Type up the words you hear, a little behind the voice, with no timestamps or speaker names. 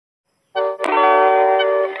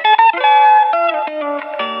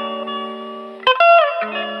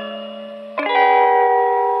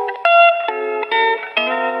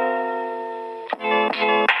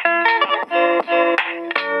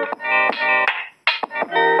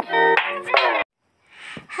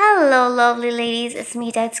Hello, lovely ladies. It's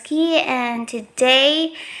me, Detski, and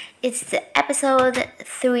today it's the episode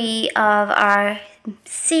 3 of our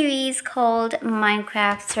series called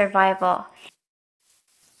Minecraft Survival.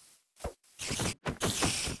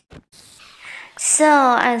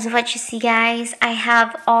 So, as what you see, guys, I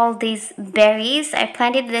have all these berries. I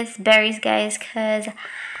planted these berries, guys, because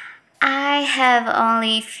I have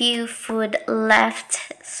only few food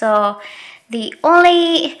left. So, the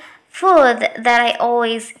only food that I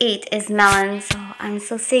always eat is melons. So I'm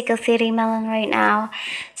so sick of eating melon right now.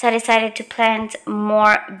 So I decided to plant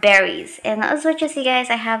more berries. And as what you see, guys,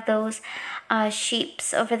 I have those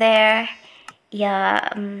sheeps over there. Yeah.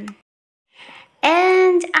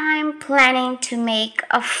 And I'm planning to make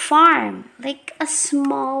a farm, like a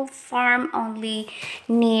small farm only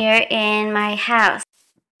near in my house.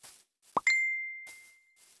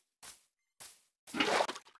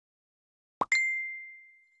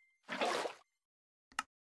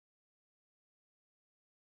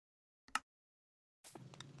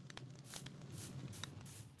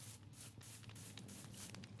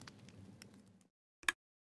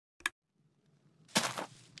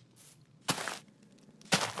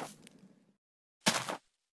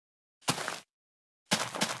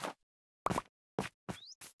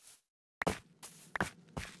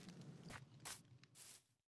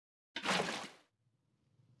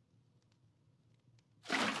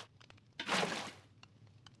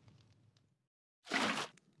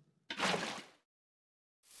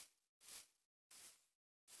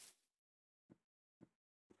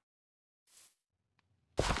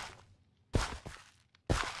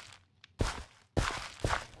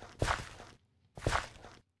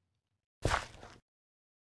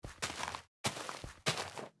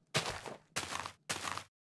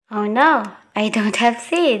 Oh no, I don't have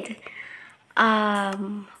seed.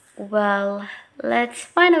 Well, let's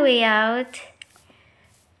find a way out.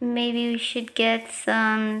 Maybe we should get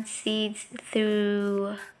some seeds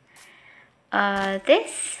through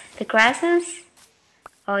the grasses.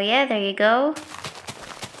 Oh yeah, there you go.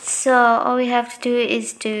 So all we have to do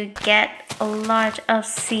is to get a lot of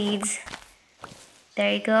seeds.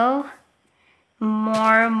 There you go.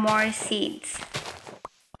 More seeds.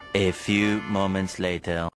 A few moments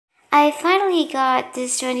later. I finally got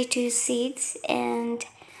these 22 seeds and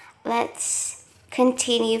let's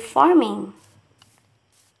continue farming.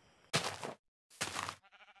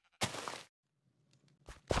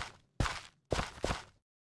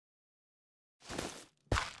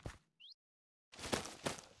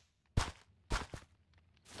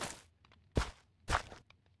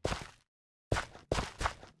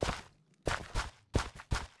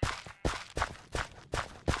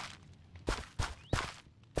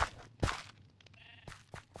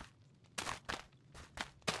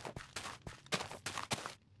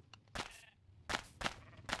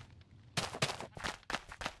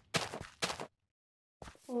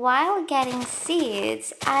 While getting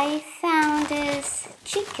seeds, I found these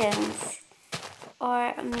chickens.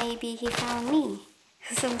 Or maybe he found me.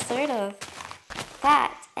 Some sort of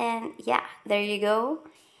that. And yeah, there you go.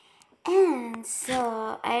 And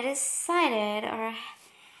so I decided, or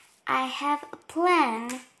I have a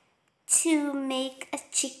plan to make a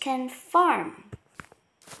chicken farm.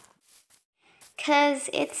 Because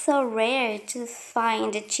it's so rare to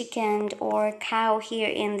find a chicken or cow here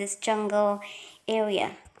in this jungle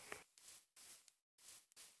area.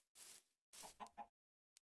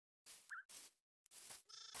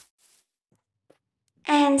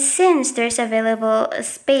 And since there's available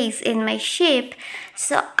space in my ship,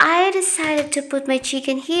 so I decided to put my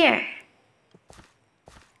chicken here.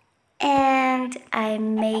 And I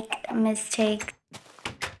make a mistake.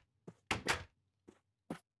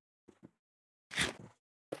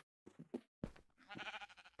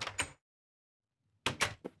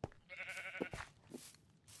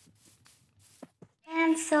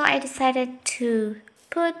 And so I decided to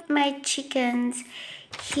put my chickens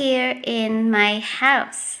here in my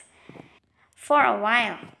house for a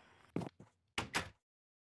while.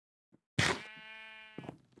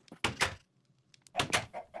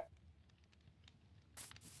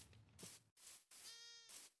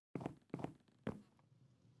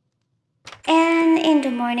 And in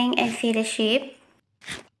the morning, I feed the sheep.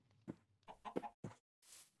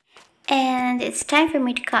 And it's time for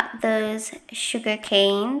me to cut those sugar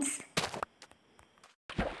canes.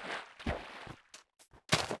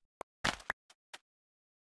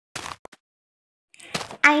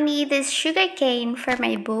 I need this sugar cane for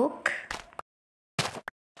my book.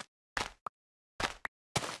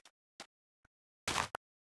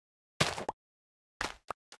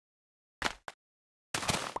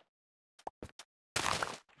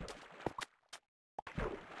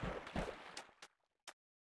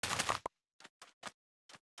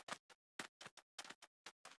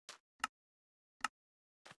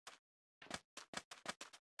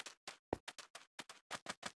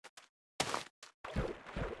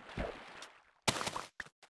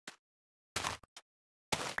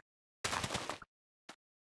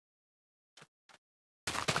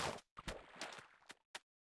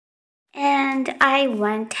 And I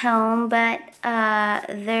went home, but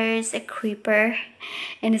there's a creeper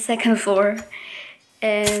in the second floor.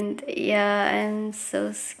 And yeah, I'm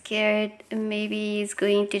so scared. Maybe he's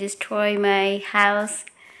going to destroy my house.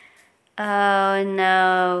 Oh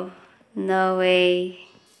no, no way.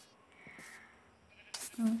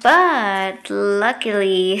 But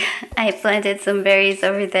luckily, I planted some berries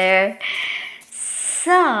over there.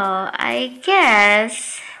 So I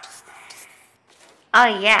guess. Oh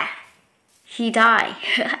yeah, he died.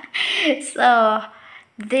 So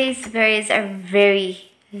these berries are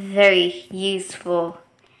very, very useful.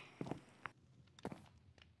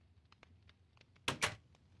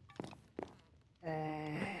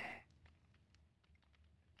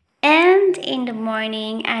 And in the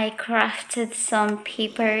morning, I crafted some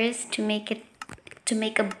papers to make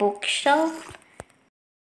a bookshelf.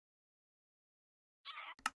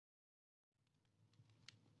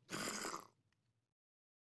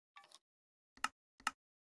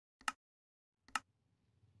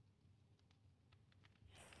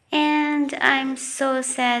 And I'm so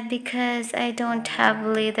sad because I don't have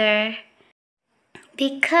leather.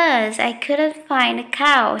 Because I couldn't find a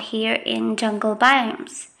cow here in jungle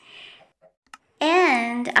biomes.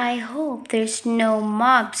 And I hope there's no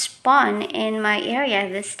mob spawn in my area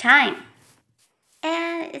this time.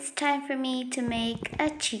 And it's time for me to make a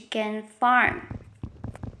chicken farm.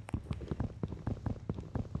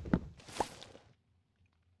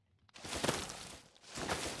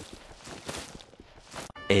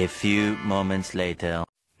 A few moments later.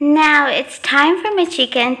 Now it's time for my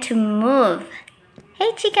chicken to move.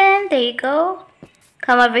 Hey chicken, there you go.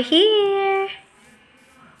 Come over here.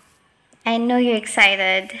 I know you're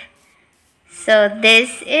excited. So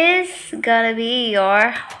this is gonna be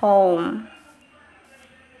your home.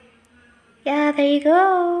 Yeah, there you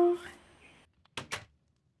go.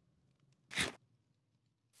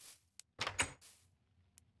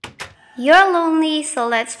 You're lonely, so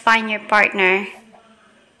let's find your partner.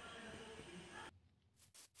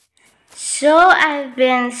 So I've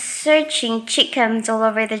been searching chickens all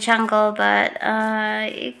over the jungle, but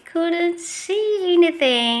I couldn't see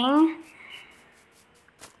anything.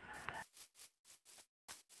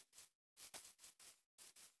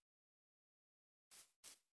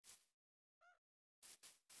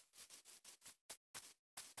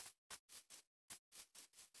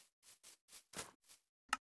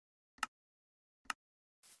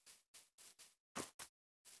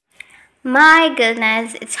 My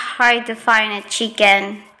goodness, it's hard to find a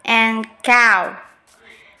chicken and cow.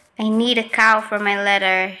 I need a cow for my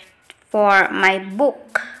letter for my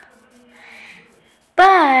book.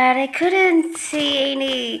 But I couldn't see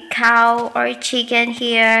any cow or chicken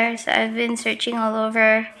here, so I've been searching all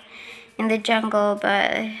over in the jungle,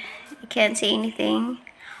 but I can't see anything.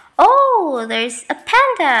 Oh, there's a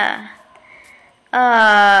panda.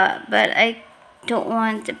 But I don't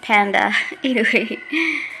want a panda anyway.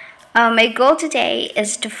 My goal today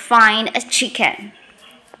is to find a chicken.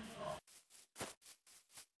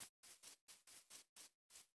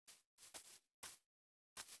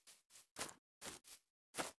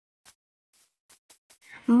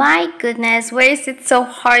 My goodness, why is it so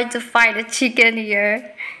hard to find a chicken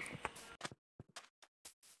here?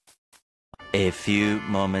 A few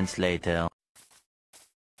moments later.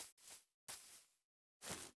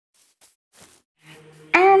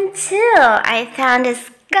 Until I found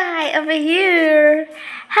this guy over here.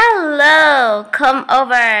 Hello, come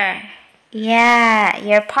over. Yeah,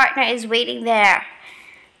 your partner is waiting there.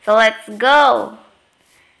 So let's go.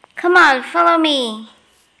 Come on, follow me.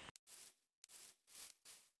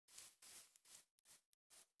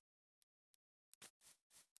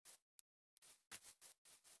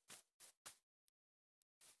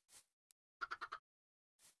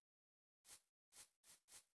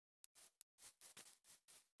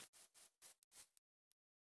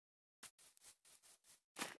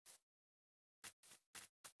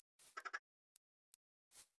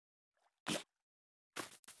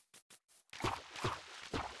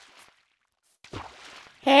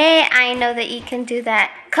 Hey, I know that you can do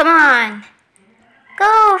that. Come on.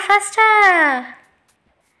 Go faster.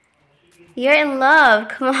 You're in love.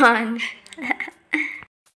 Come on.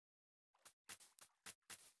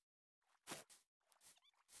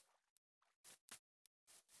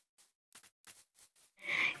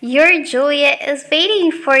 Your Juliet is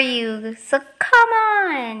waiting for you. So come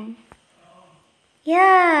on.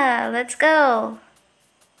 Yeah, let's go.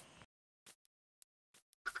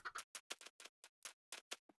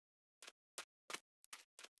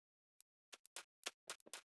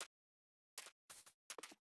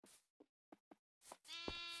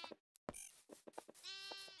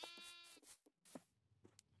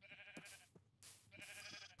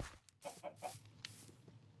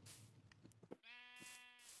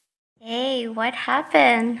 Hey, what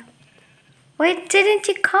happened? Why didn't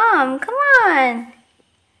you come? Come on.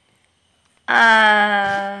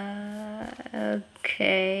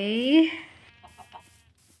 Okay.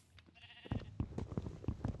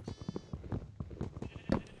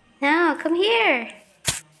 Now, come here.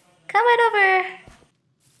 Come on over.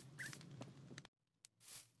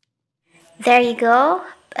 There you go.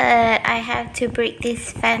 But I have to break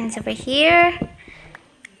this fence over here.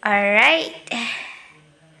 Alright.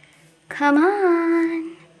 Come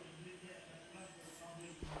on.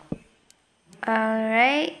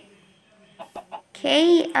 Alright.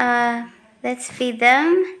 Okay, let's feed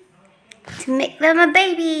them to make them a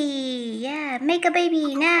baby. Yeah, make a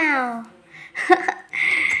baby now.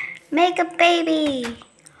 Make a baby.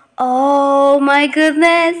 Oh my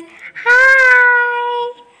goodness.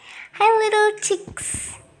 Hi. Hi, little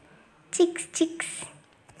chicks. Chicks, chicks.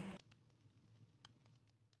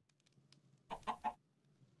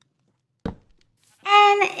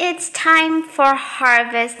 And it's time for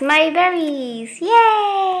harvest my berries.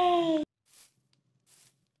 Yay!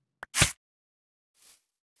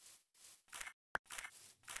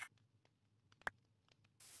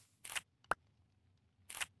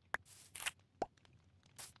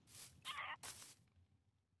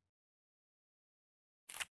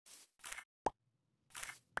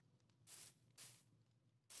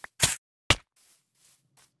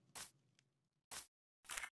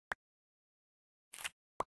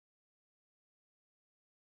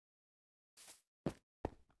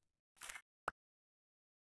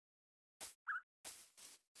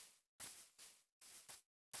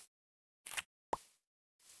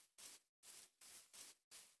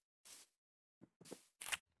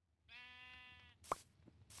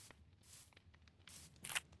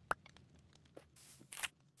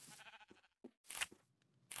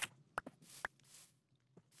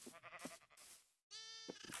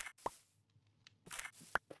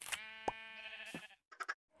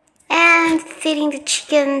 And feeding the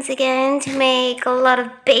chickens again to make a lot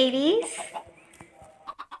of babies.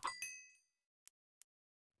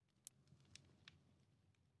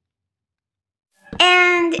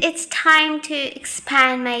 And it's time to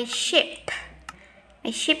expand my sheep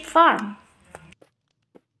farm.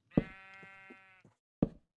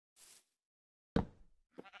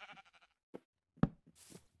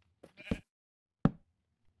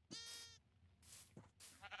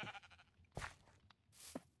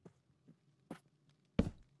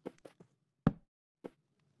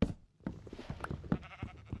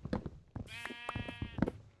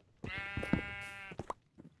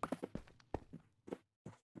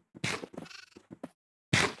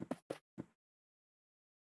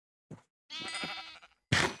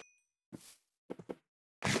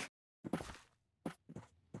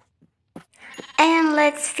 And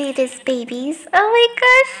let's feed these babies. Oh my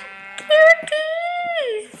gosh,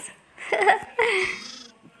 cuties!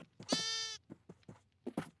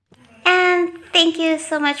 And thank you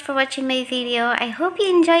so much for watching my video. I hope you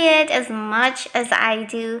enjoy it as much as I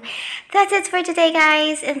do. That's it for today,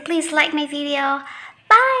 guys, and please like my video.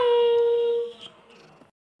 Bye!